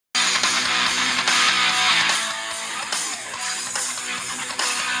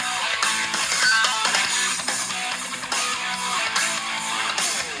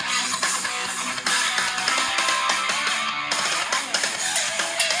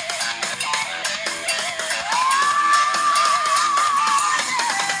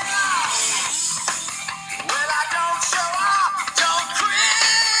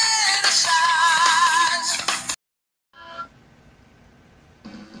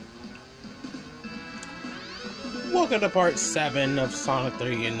Welcome to part 7 of Sonic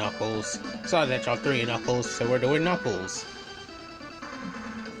 3 and Knuckles. Sorry that y'all 3 and Knuckles, so we're doing Knuckles.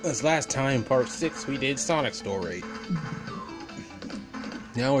 As last time, part 6, we did Sonic story.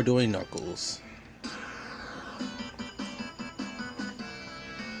 Now we're doing Knuckles.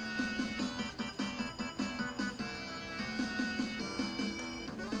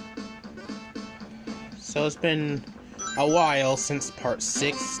 So it's been a while since part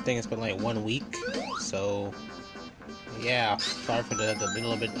 6. I think it's been like 1 week. So, yeah, sorry for the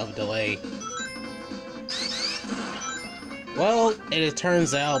little bit of delay. Well, it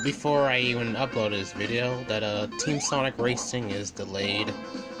turns out before I even uploaded this video that Team Sonic Racing is delayed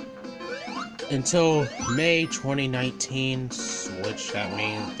until May 2019, which that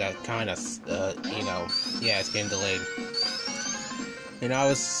means that kind of, yeah, it's getting delayed. And I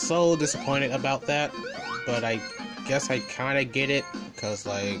was so disappointed about that, but I guess I kind of get it, because,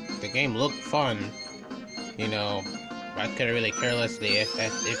 like, the game looked fun, you know. I couldn't really care less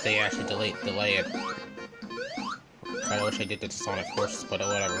if they actually delay it. I wish I did that to Sonic Forces, but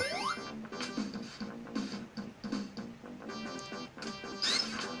whatever.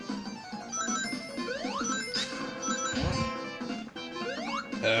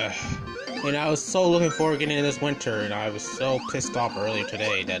 And I was so looking forward to getting into this winter, and I was so pissed off earlier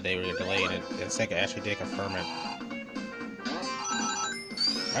today that they were delaying it, and Sega actually did confirm it.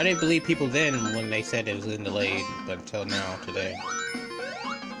 I didn't believe people then when they said it was delayed, but until now, today.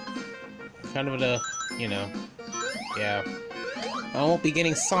 Kind of a, yeah. I won't be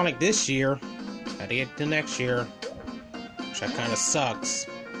getting Sonic this year. I had to get to next year, which kind of sucks.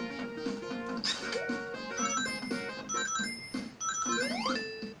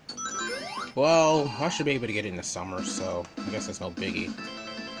 Well, I should be able to get it in the summer, so I guess that's no biggie.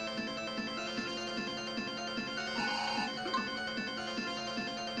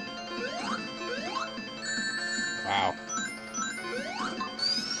 Wow.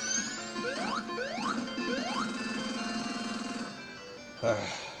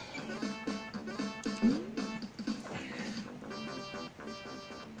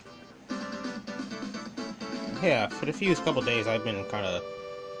 Yeah, for the couple days I've been kind of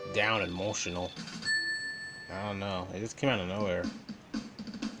down and emotional. I don't know, it just came out of nowhere.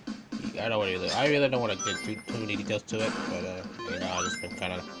 I really don't want to get too many details to it, but I've just been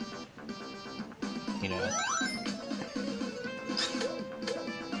kind of,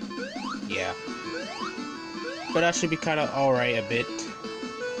 yeah. But I should be kind of alright a bit.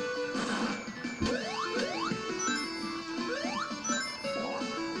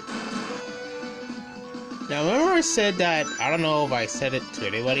 Now, remember I said that, I don't know if I said it to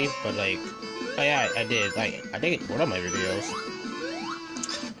anybody, but like, oh yeah, I did, like, I think one of my videos,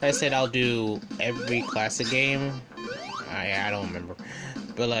 I said I'll do every classic game. I don't remember,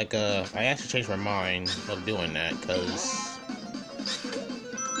 but like, I actually changed my mind of doing that, because,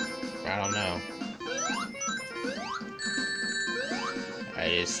 I don't know, I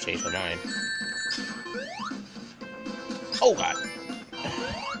just changed my mind. Oh god!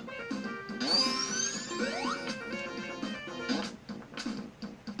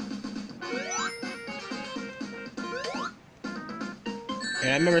 And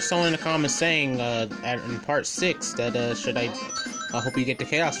I remember someone in the comments saying, in part 6, that, I hope you get the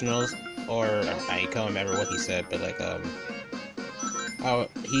Chaos Noodles, or, I can't remember what he said, but, like,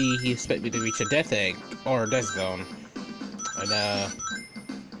 he expected me to reach a Death Egg, or a Death Zone. And,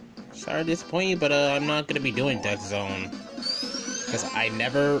 sorry to disappoint you, but, I'm not gonna be doing Death Zone, because I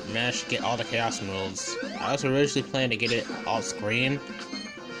never managed to get all the Chaos Noodles. I was originally planning to get it off-screen,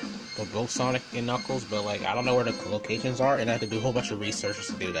 for both Sonic and Knuckles, but like I don't know where the locations are, and I have to do a whole bunch of research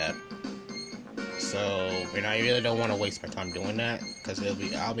to do that. So, I really don't want to waste my time doing that, because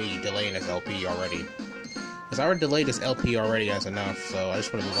I'll be delaying this LP already. Because I already delayed this LP already as enough, so I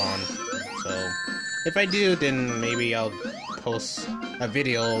just want to move on. So, if I do, then maybe I'll post a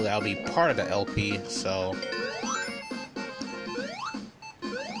video that'll be part of the LP. So.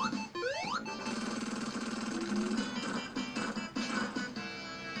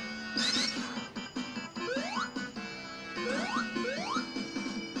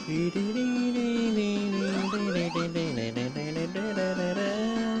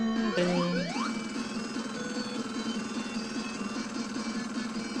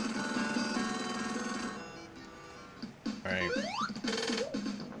 Alright.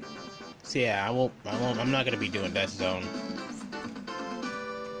 So yeah, I'm not gonna be doing Death Zone.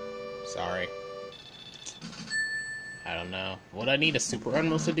 Sorry. I don't know. Would I need a Super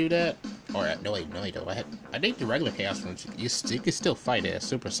Animals to do that? Or, no wait, no I don't. I think the regular Chaos Ones, you can still fight it as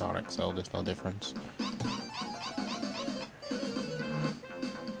Supersonic, so there's no difference.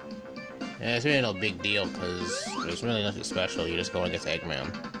 Yeah, it's really no big deal, because there's really nothing special. You just go against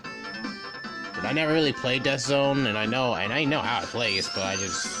Eggman. But I never really played Death Zone, and I know how it plays, but I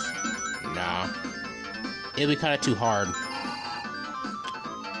just... Nah. It'd be kind of too hard.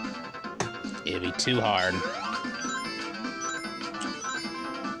 It'd be too hard.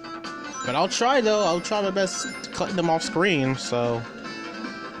 But I'll try, though. I'll try my best cutting them off screen, so...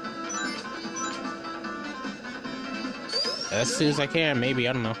 As soon as I can, maybe.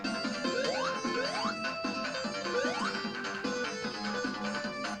 I don't know.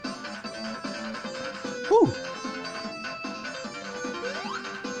 Whew!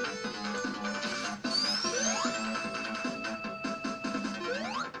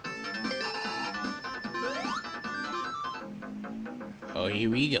 Oh, here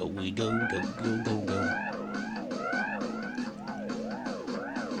we go. We go. What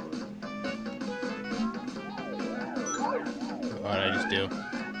did I just do?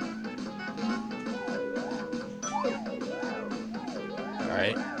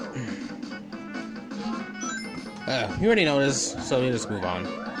 Alright. You already know this, so we just move on.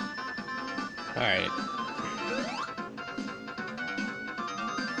 Alright.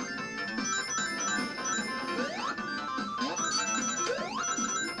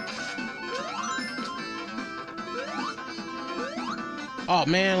 Oh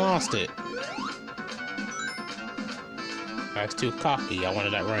man, lost it. I was too cocky. I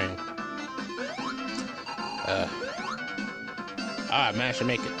wanted that ring. I managed to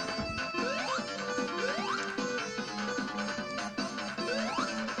make it.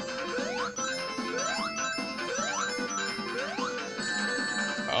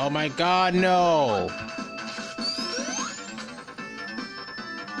 Oh my god, no!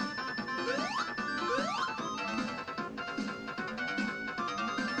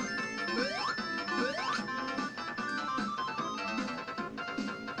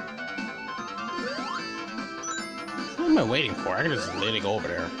 What am I waiting for? I can just literally go over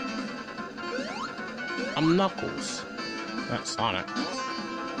there. I'm Knuckles. Not Sonic.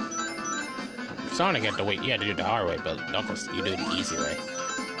 Sonic had to wait. You had to do it the hard way, but Knuckles, you do it the easy way.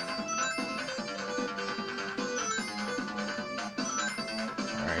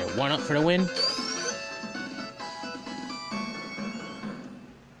 Alright, 1 up for the win.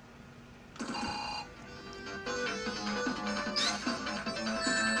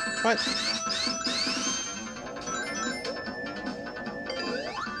 What?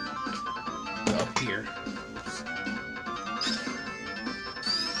 Up here.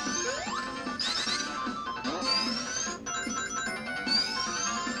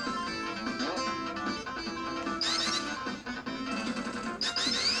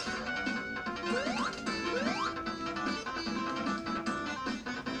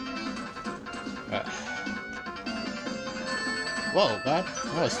 Whoa, God.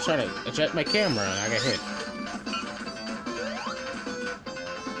 I was trying to eject my camera and I got hit.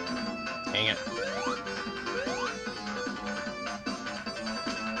 Dang it.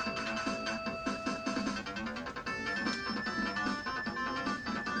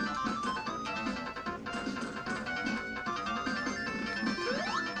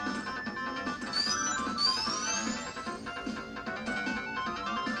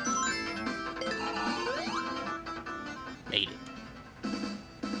 Made it.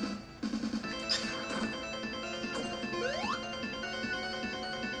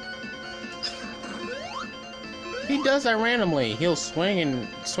 He does that randomly. He'll swing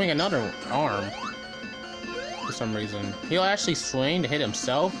another arm for some reason. He'll actually swing to hit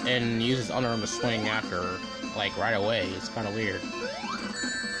himself and use his underarm to swing after, like, right away. It's kind of weird.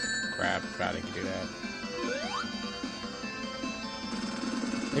 Crap, forgot he could do that.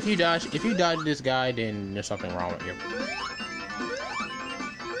 If you dodge this guy, then there's something wrong with you.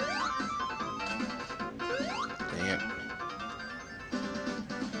 Dang it.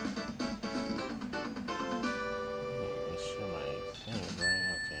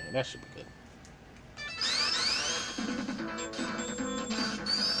 Okay, that should be good.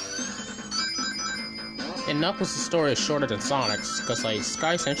 And Knuckles' story is shorter than Sonic's, because like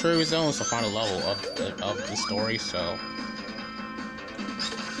Sky Sanctuary was almost the final level of the story, so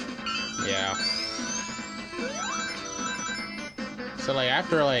yeah. So like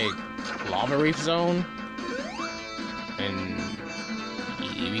after like Lava Reef Zone, and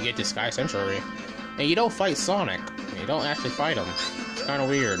you get to Sky Sanctuary, and you don't fight Sonic. You don't actually fight him. It's kind of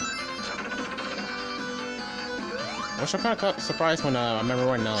weird. Which I'm kind of surprised when I remember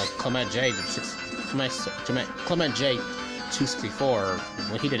when Clement J 264,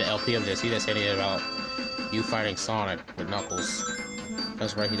 when he did an LP of this, he just said it about you fighting Sonic with Knuckles.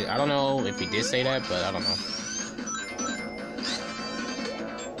 That's right, he did. I don't know if he did say that, but I don't know.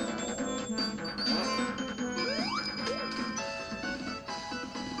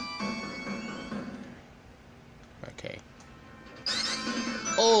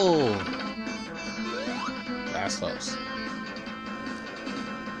 Oh! That's close.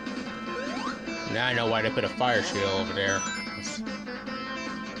 Now I know why they put a fire shield over there.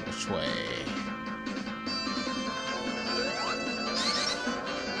 Which way?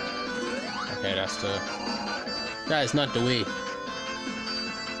 Okay, that's the... That is not the way.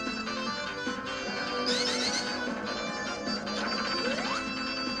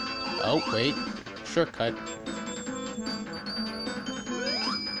 Oh, wait. Shortcut.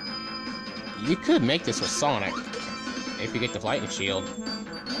 You could make this with Sonic. If you get the lightning shield.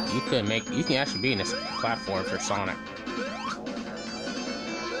 You can actually be in this platform for Sonic.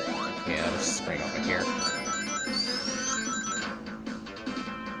 Yeah, let's spring over here.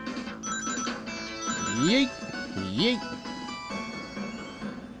 Yeet! Yeet!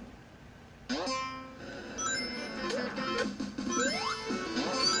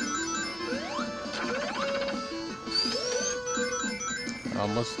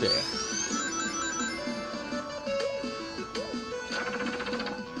 Almost there.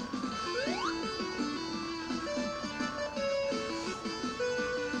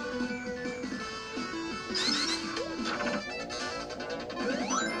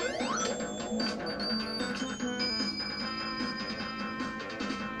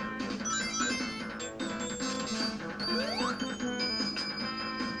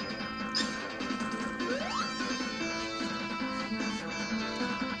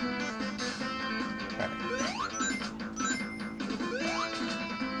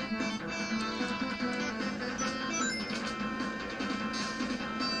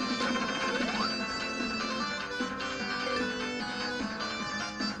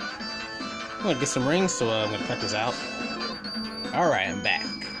 I'm gonna get some rings, so I'm gonna cut this out. Alright, I'm back.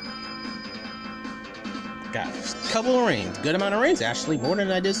 Got a couple of rings. Good amount of rings, actually. More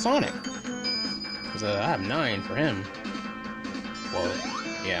than I did Sonic. Because I have 9 for him. Well,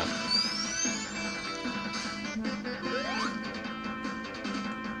 yeah.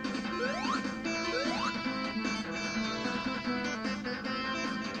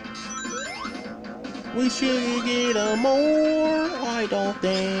 We should get a more. I don't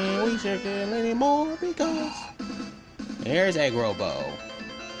think we should get any more because there's Egg Robo.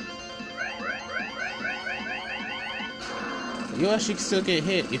 You actually still get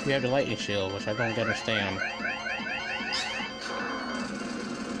hit if you have the lightning shield, which I don't understand.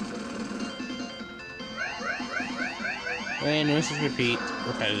 And this is repeat,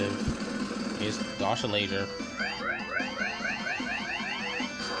 repetitive. Is dodge a laser.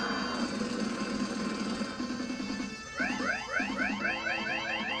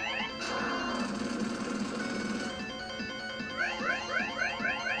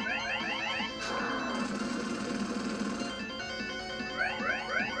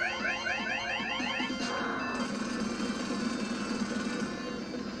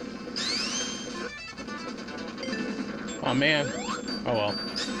 Oh man. Oh well.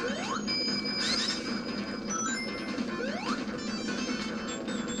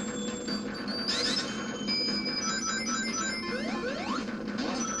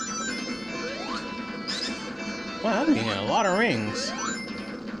 Wow, I'm getting a lot of rings.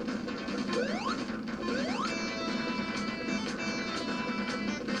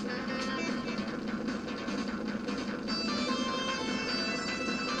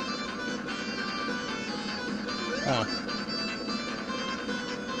 Oh.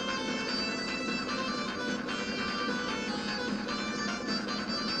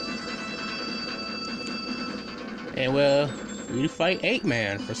 And well, we fight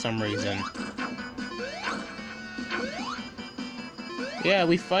 8-Man for some reason. Yeah,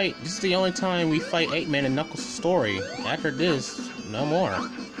 we fight. This is the only time we fight 8-Man in Knuckles' story. After this, no more.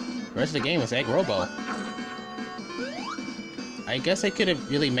 The rest of the game was Egg Robo. I guess they couldn't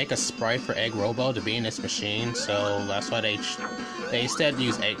really make a sprite for Egg Robo to be in this machine, so that's why they instead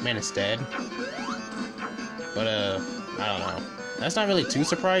use 8-Man instead. But I don't know. That's not really too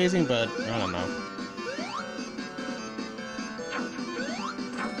surprising, but I don't know.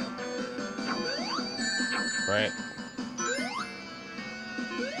 Right.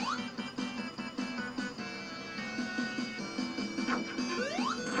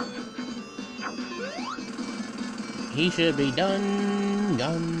 He should be done.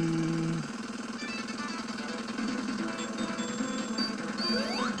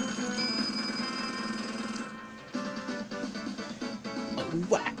 Oh,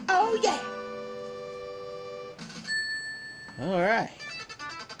 wow. Oh yeah. All right.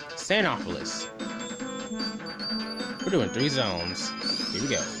 Sandpolis. We're doing 3 zones. Here we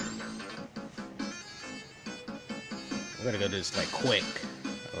go. We're gonna go do this like quick.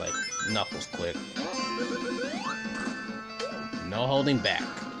 Like Knuckles quick. No holding back.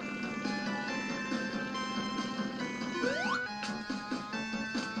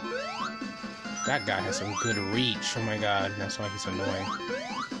 That guy has some good reach. Oh my god, that's why he's annoying.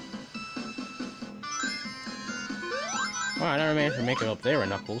 Well, I never managed to make it up there with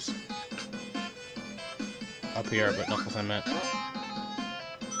Knuckles. Up here, but Knuckles I meant.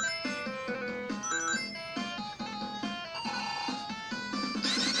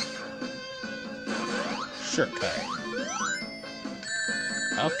 Shortcut.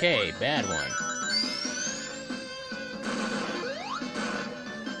 Okay, bad one.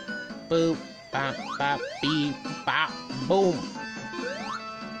 Boop, bop, bop, beep, bop, boom.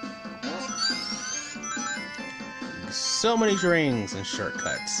 So many rings and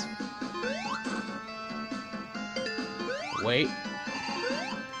shortcuts. Wait.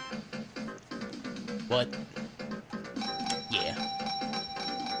 What? Yeah.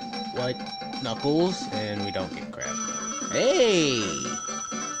 What? Knuckles, and we don't get crap. Hey!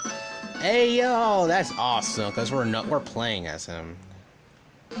 Hey, yo! That's awesome, because we're playing as him.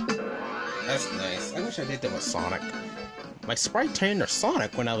 That's nice. I wish I did that with Sonic. My sprite turned to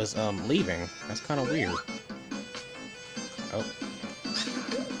Sonic when I was, leaving. That's kind of weird. Oh.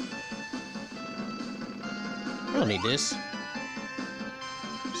 I don't need this.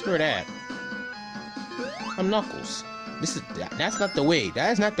 Screw that. I'm Knuckles. That's not the way.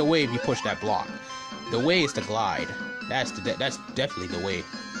 That is not the way if you push that block. The way is to glide. That's definitely the way.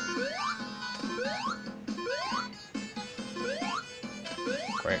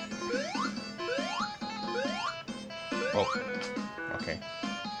 Correct. Oh. Okay.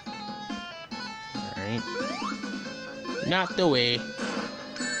 Alright. Not the way.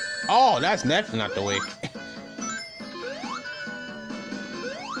 Oh, that's definitely not the way.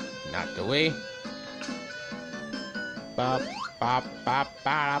 Not the way. Bop, bop, bop,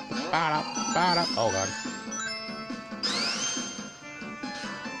 bop, bop, bop. Oh god.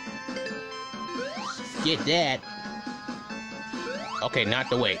 Get that. Okay, not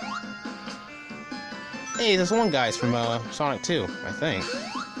the way. Hey, this one guy's from Sonic 2, I think.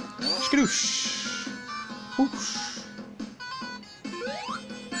 Skadoosh. Whoosh.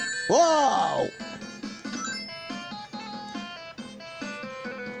 Whoa!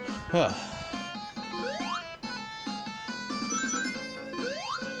 Huh.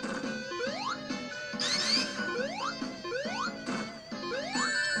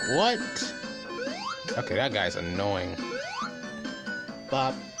 What? Okay, that guy's annoying.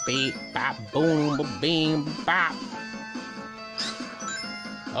 Bop, beep, bop, boom, ba, beam, bop.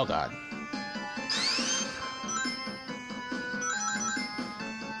 Oh god.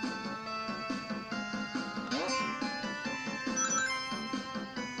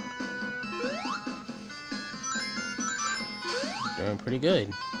 Doing pretty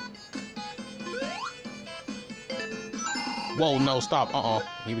good. Whoa, no, stop.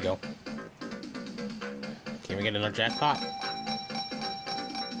 Here we go. Can we get another jackpot?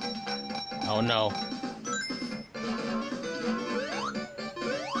 Oh no.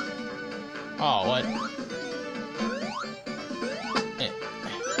 Oh, what? Eh.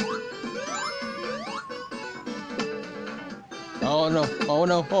 Oh no, oh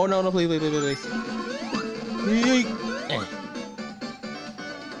no, oh no, no, please, please, please, please. Eh.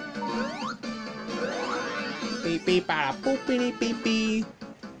 Beep, beep, bada, boop, beep, beep, beep.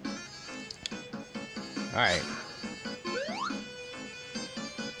 Alright.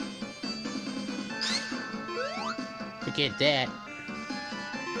 Forget that.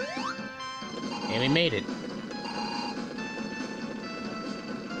 And we made it.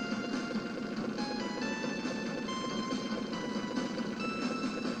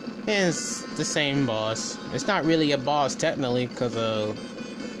 And it's the same boss. It's not really a boss technically, because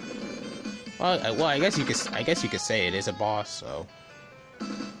well, I guess you could say it is a boss. So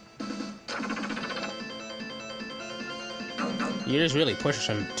you just really push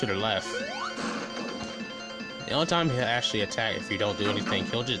him to the left. The only time he'll actually attack if you don't do anything,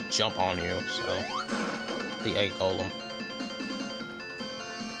 he'll just jump on you. So the egg golem.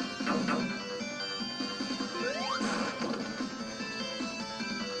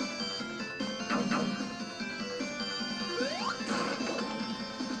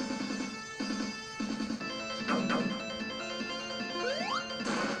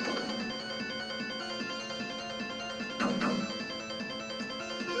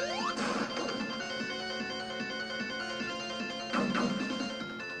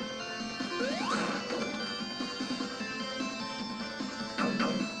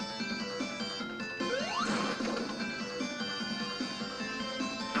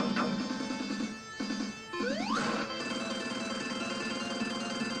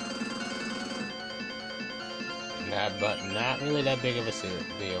 but not really that big of a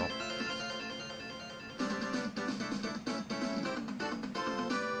deal.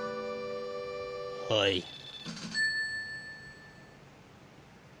 Hey.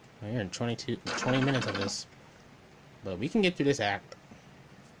 We're in 20 minutes of this. But we can get through this act.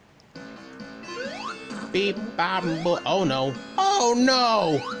 Beep, bop, oh no. Oh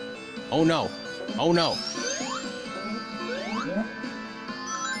no! Oh no. Oh no.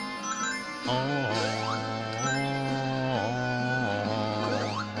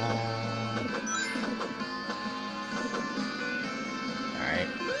 Alright.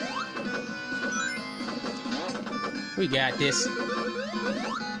 We got this.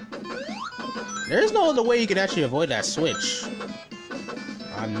 There's no other way you could actually avoid that switch.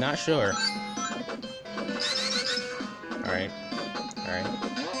 I'm not sure. Alright. Alright.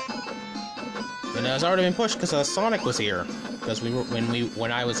 And it's already been pushed because Sonic was here. Because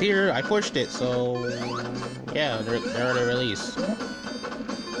when I was here, I pushed it, so yeah, they're already released.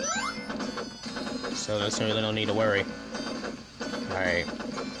 So there's really no need to worry. Alright.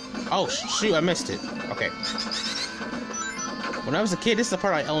 Oh shoot, I missed it. Okay. When I was a kid, this is the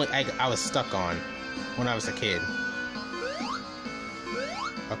part I was stuck on. When I was a kid.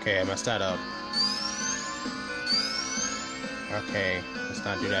 Okay, I messed that up. Okay, let's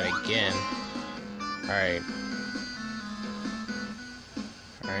not do that again. Alright.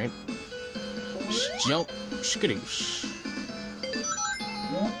 Alright. Jump. Skitty.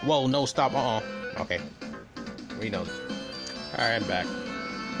 Whoa, no, stop. Okay. We know. Alright, I'm back.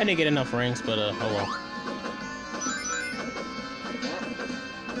 I didn't get enough rings, but oh well.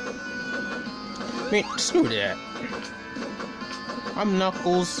 I mean, screw that. I'm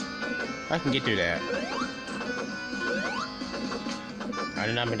Knuckles. I can get through that. I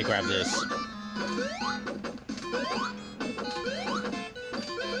did not mean to grab this.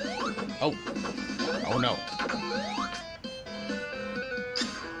 Oh. Oh no.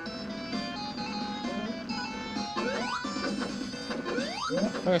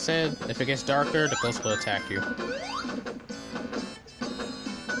 Like I said, if it gets darker, the ghost will attack you.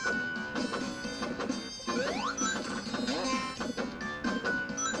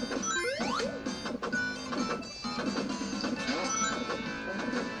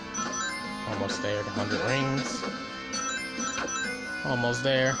 Almost there, the 100 rings. Almost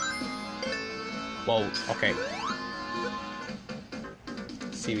there. Whoa, okay.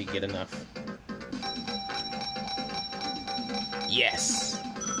 Let's see if we get enough. Yes!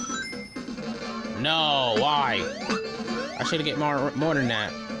 No, why? I should have get more than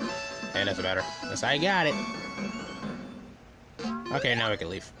that. Hey, doesn't matter. Yes, I got it. Okay, now we can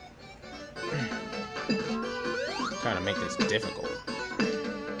leave. Trying to make this difficult.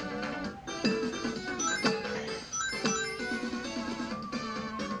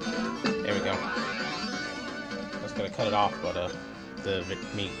 There we go. I was gonna cut it off, but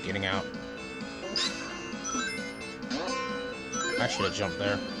me getting out. I should have jumped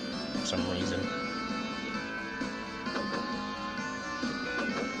there for some reason.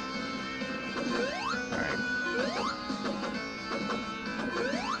 Alright.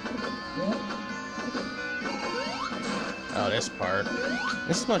 Oh, this part.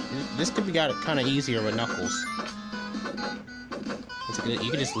 This could be got kind of easier with Knuckles.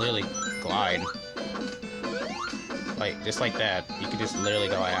 You could just literally glide. Like, just like that. You could just literally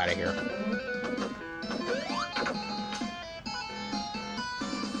go out of here.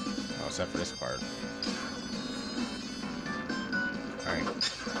 Oh, except for this part. Alright.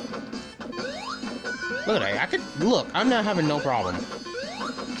 Look at that. Look, I'm not having no problem.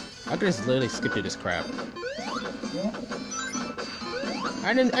 I could just literally skip through this crap.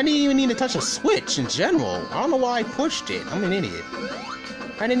 I didn't even need to touch a switch in general. I don't know why I pushed it. I'm an idiot.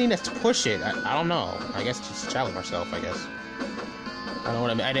 I didn't need to push it. I don't know. I guess just challenge myself, I guess. I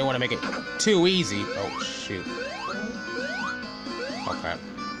didn't want to make it too easy. Oh shoot. Oh crap.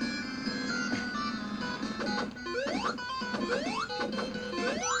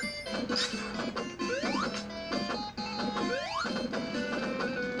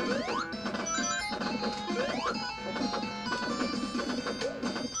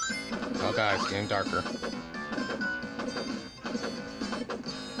 Oh god, it's getting darker.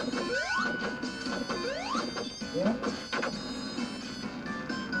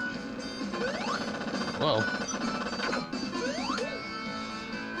 Whoa.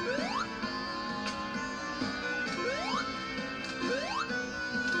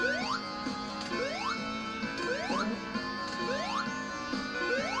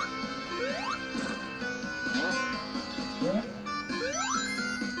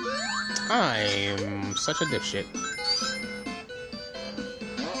 I'm such a dipshit.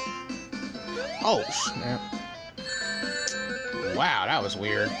 Oh, snap. Wow, that was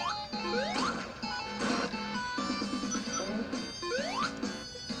weird.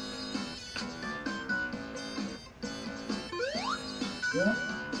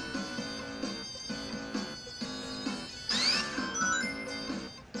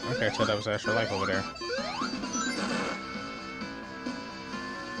 Okay, so that was extra life over there.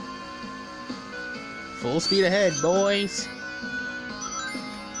 Full speed ahead, boys!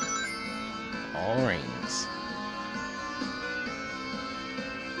 All rings.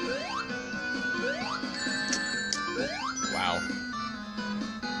 Wow.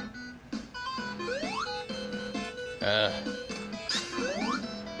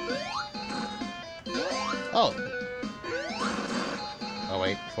 Oh! Oh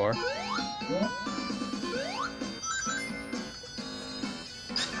wait, 4.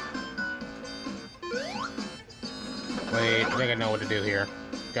 Wait, I think I know what to do here.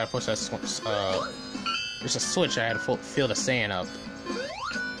 Gotta push that there's a switch I had to fill the sand up.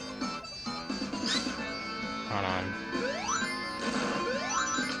 Hold on.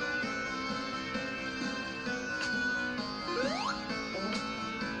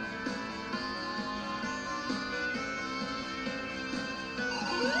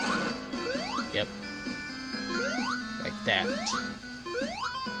 Yep. Like that.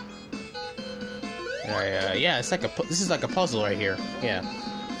 Yeah, it's like this is like a puzzle right here. Yeah.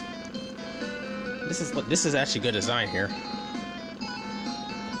 This is actually good design here.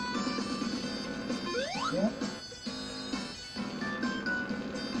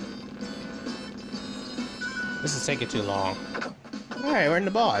 This is taking too long. Alright, we're in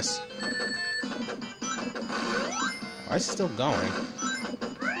the boss. Why is it still going?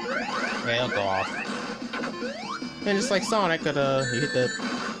 Yeah, it'll go off. And just like Sonic, you hit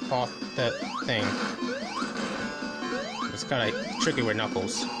that thing. It's kind of tricky with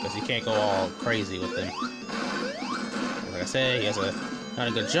Knuckles, because you can't go all crazy with him. Like I said, he has not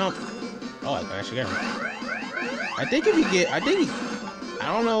a good jump. Oh, I can actually get him. I think if you get, I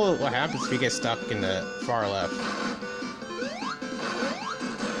don't know what happens if you get stuck in the far left.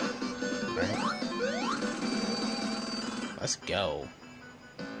 Alright. Let's go.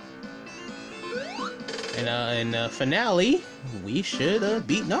 And in the finale, we should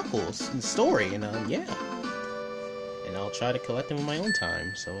beat Knuckles in the story, and yeah. And I'll try to collect them in my own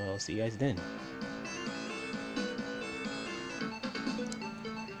time, so I'll see you guys then.